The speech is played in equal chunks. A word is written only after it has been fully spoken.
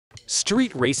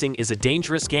Street racing is a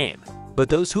dangerous game, but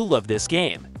those who love this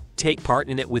game take part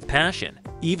in it with passion,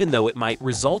 even though it might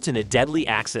result in a deadly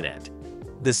accident.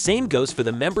 The same goes for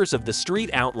the members of the Street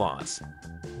Outlaws.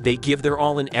 They give their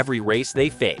all in every race they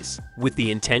face, with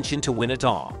the intention to win it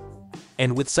all.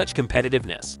 And with such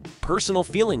competitiveness, personal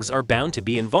feelings are bound to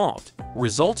be involved,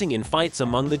 resulting in fights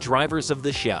among the drivers of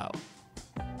the show.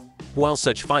 While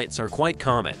such fights are quite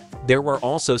common, there were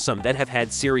also some that have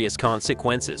had serious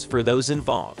consequences for those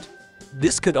involved.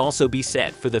 This could also be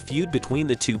said for the feud between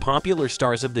the two popular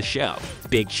stars of the show,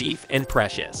 Big Chief and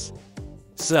Precious.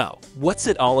 So, what's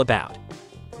it all about?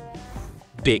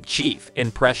 Big Chief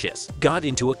and Precious got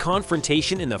into a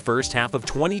confrontation in the first half of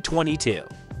 2022,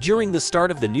 during the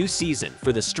start of the new season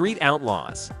for the Street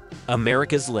Outlaws,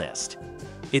 America's List.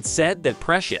 It's said that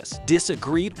Precious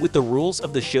disagreed with the rules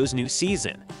of the show's new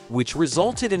season, which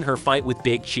resulted in her fight with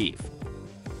Big Chief.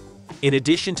 In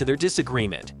addition to their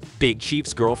disagreement, Big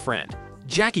Chief's girlfriend,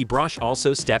 Jackie Brosh,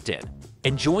 also stepped in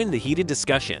and joined the heated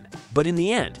discussion, but in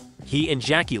the end, he and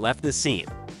Jackie left the scene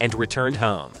and returned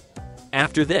home.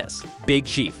 After this, Big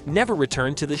Chief never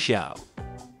returned to the show.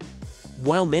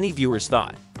 While many viewers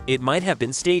thought it might have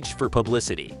been staged for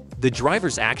publicity, the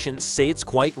driver's actions say it's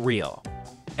quite real,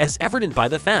 as evident by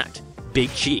the fact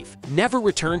Big Chief never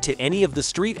returned to any of the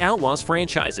Street Outlaws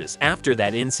franchises after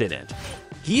that incident.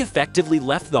 He effectively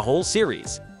left the whole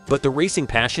series, but the racing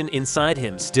passion inside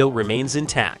him still remains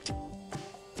intact.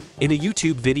 In a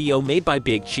YouTube video made by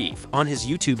Big Chief on his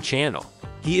YouTube channel,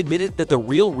 he admitted that the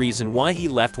real reason why he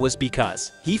left was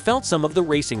because he felt some of the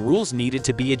racing rules needed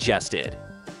to be adjusted.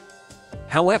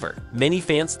 However, many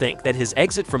fans think that his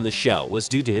exit from the show was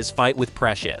due to his fight with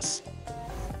Precious.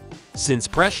 Since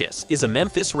Precious is a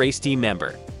Memphis race team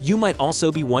member, you might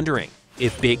also be wondering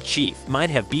if Big Chief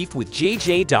might have beef with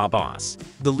JJ Boss,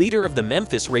 the leader of the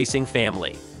Memphis racing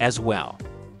family, as well.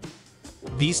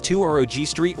 These two are OG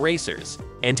street racers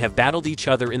and have battled each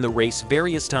other in the race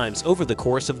various times over the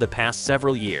course of the past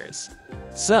several years.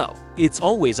 So, it's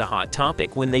always a hot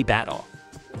topic when they battle.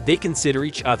 They consider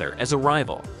each other as a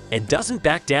rival and doesn't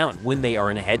back down when they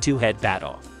are in a head-to-head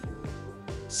battle.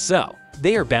 So,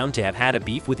 they are bound to have had a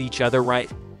beef with each other,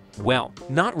 right? Well,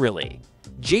 not really.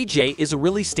 JJ is a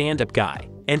really stand-up guy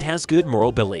and has good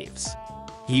moral beliefs.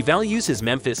 He values his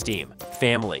Memphis team,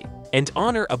 family, and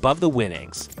honor above the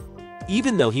winnings.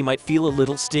 Even though he might feel a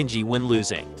little stingy when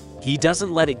losing, he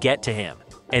doesn't let it get to him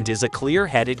and is a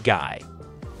clear-headed guy.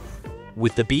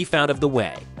 With the beef out of the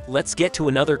way, let's get to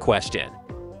another question.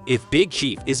 If Big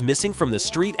Chief is missing from the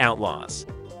Street Outlaws,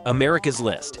 America's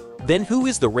List, then who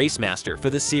is the race master for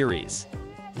the series?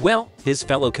 Well, his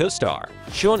fellow co-star,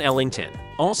 Sean Ellington,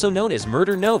 also known as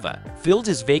Murder Nova, filled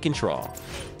his vacant role.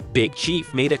 Big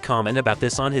Chief made a comment about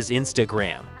this on his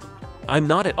Instagram. "I'm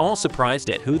not at all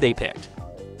surprised at who they picked.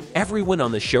 Everyone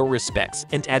on the show respects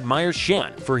and admires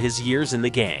Sean for his years in the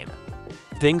game.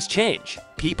 Things change,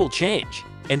 people change,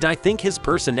 and I think his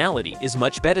personality is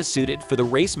much better suited for the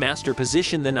race master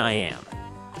position than I am."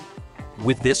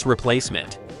 With this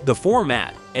replacement, the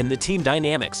format and the team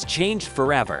dynamics changed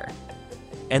forever.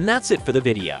 And that's it for the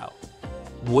video.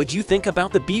 What do you think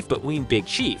about the beef between Big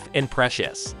Chief and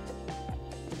Precious?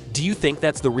 Do you think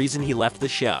that's the reason he left the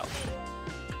show?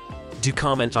 Do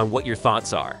comment on what your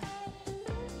thoughts are.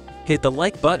 Hit the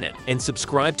like button and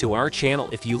subscribe to our channel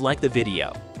if you like the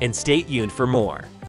video, and stay tuned for more.